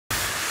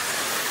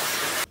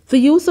The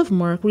use of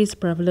mercury is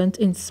prevalent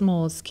in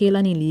small-scale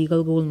and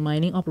illegal gold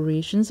mining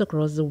operations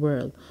across the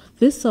world.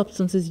 This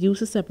substance is used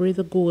to separate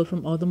the gold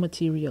from other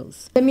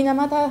materials. The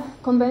Minamata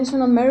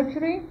Convention on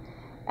Mercury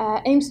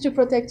aims to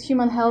protect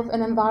human health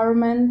and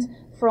environment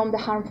from the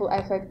harmful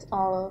effect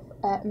of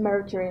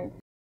mercury.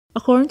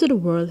 According to the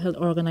World Health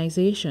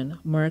Organization,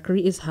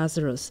 mercury is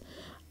hazardous,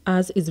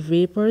 as its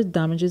vapor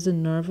damages the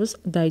nervous,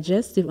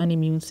 digestive, and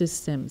immune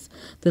systems,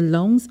 the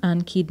lungs,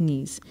 and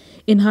kidneys.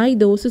 In high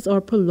doses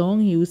or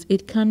prolonged use,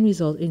 it can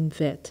result in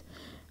death.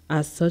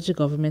 As such, the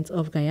government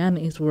of Guyana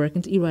is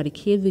working to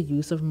eradicate the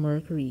use of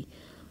mercury.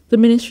 The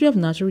Ministry of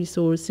Natural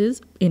Resources,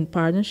 in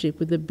partnership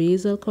with the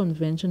Basel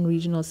Convention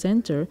Regional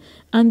Center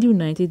and the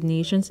United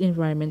Nations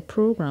Environment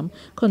Programme,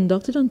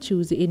 conducted on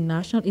Tuesday a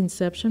national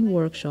inception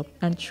workshop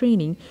and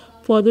training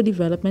for the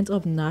development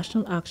of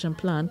National Action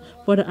Plan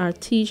for the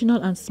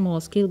artisanal and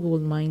small-scale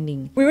gold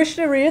mining. We wish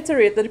to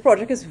reiterate that the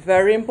project is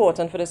very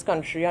important for this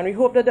country, and we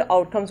hope that the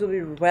outcomes will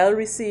be well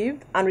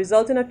received and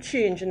result in a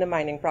change in the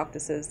mining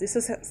practices.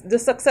 The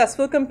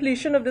successful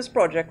completion of this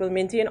project will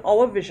maintain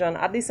our vision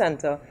at the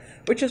center,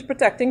 which is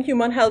protecting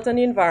human health and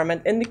the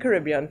environment in the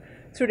Caribbean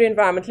through the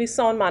environmentally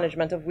sound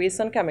management of waste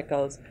and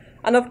chemicals,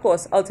 and of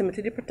course,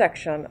 ultimately the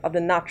protection of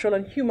the natural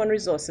and human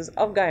resources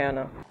of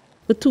Guyana.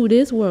 The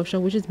 2-day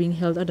workshop, which is being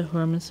held at the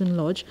Hermanson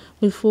Lodge,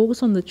 will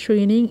focus on the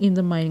training in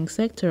the mining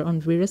sector on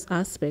various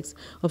aspects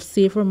of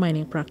safer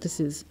mining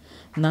practices.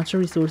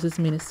 Natural Resources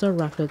Minister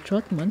Raphael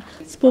Trotman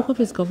spoke of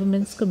his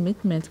government's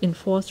commitment in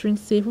fostering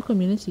safer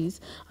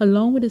communities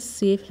along with the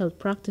safe health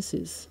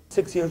practices.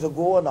 6 years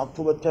ago, on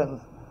October 10,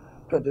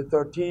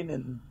 2013,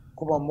 in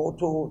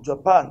Kumamoto,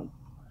 Japan,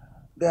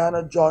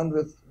 Guyana joined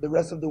with the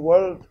rest of the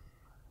world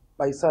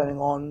by signing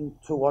on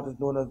to what is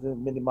known as the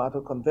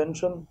Minamata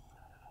Convention.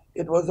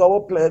 It was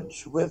our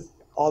pledge with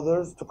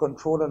others to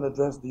control and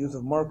address the use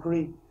of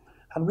mercury,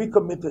 and we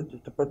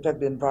committed to protect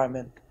the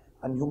environment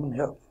and human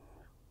health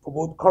for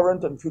both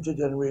current and future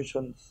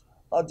generations,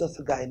 not just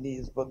the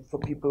Guyanese, but for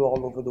people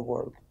all over the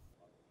world.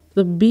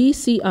 The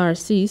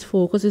BCRC's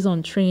focus is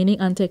on training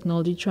and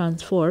technology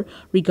transfer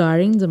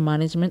regarding the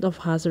management of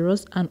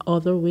hazardous and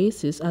other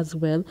wastes as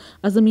well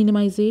as the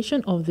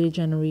minimization of their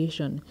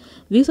generation.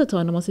 These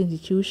autonomous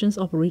institutions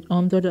operate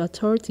under the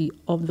authority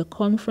of the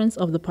Conference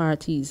of the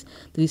Parties,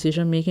 the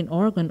decision-making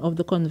organ of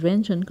the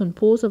convention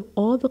composed of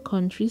all the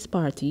countries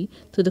party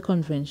to the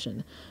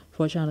convention.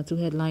 For Channel 2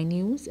 Headline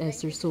News,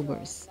 Esther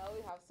Sobers.